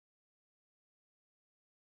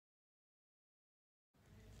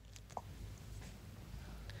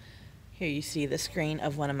Here you see the screen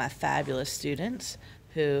of one of my fabulous students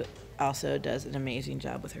who also does an amazing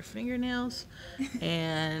job with her fingernails.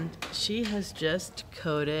 And she has just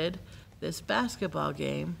coded this basketball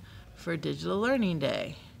game for Digital Learning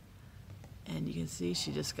Day. And you can see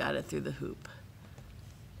she just got it through the hoop.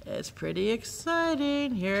 It's pretty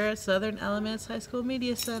exciting here at Southern Alamance High School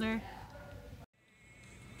Media Center.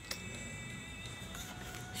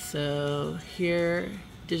 So here,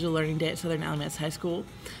 Digital Learning Day at Southern Alamance High School.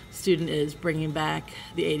 Student is bringing back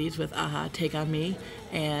the 80s with AHA, Take On Me,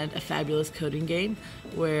 and a fabulous coding game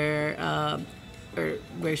where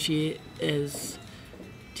she is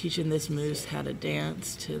teaching this moose how to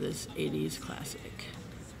dance to this 80s classic.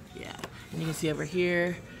 Yeah, and you can see over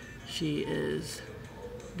here, she is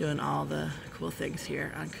doing all the cool things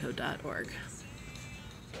here on code.org.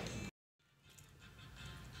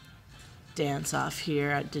 Dance off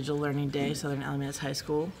here at Digital Learning Day, Southern Alamance High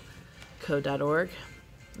School, code.org,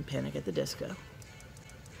 and Panic at the Disco.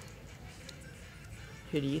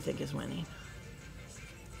 Who do you think is winning?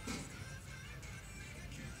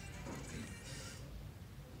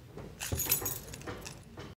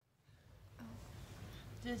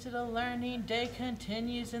 Digital Learning Day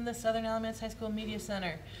continues in the Southern Alamance High School Media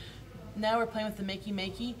Center. Now we're playing with the Makey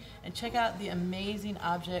Makey, and check out the amazing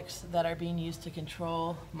objects that are being used to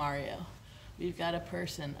control Mario. We've got a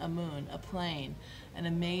person, a moon, a plane, an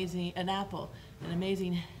apple, an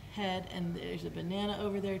amazing head, and there's a banana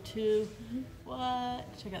over there too. What?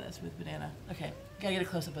 Check out that smooth banana. Okay, gotta get a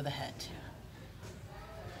close-up of the head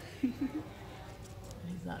too.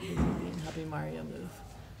 He's not busy helping Mario move.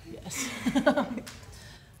 Yes.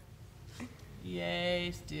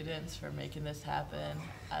 Yay, students, for making this happen.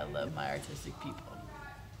 I love my artistic people.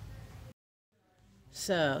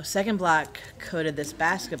 So, Second Block coded this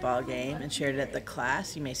basketball game and shared it at the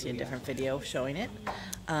class. You may see a different video showing it.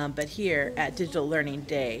 But here at Digital Learning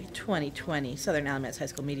Day 2020, Southern Alamance High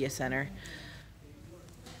School Media Center,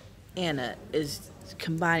 Anna is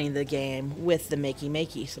combining the game with the Makey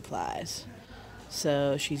Makey supplies.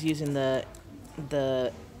 So she's using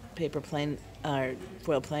the paper plane, or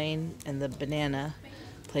foil plane, and the banana,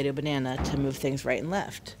 Play-Doh banana, to move things right and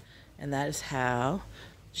left. And that is how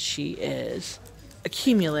she is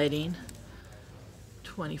accumulating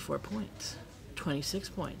 24 points, 26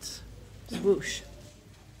 points. Swoosh.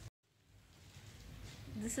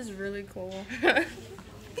 This is really cool. I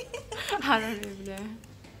don't even know.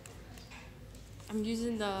 I'm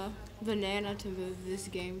using the banana to move this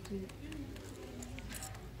game.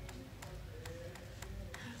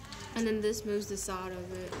 And then this moves the side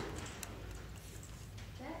of it.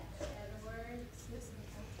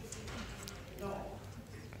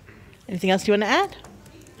 Anything else you want to add?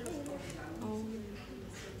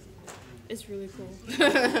 It's really cool.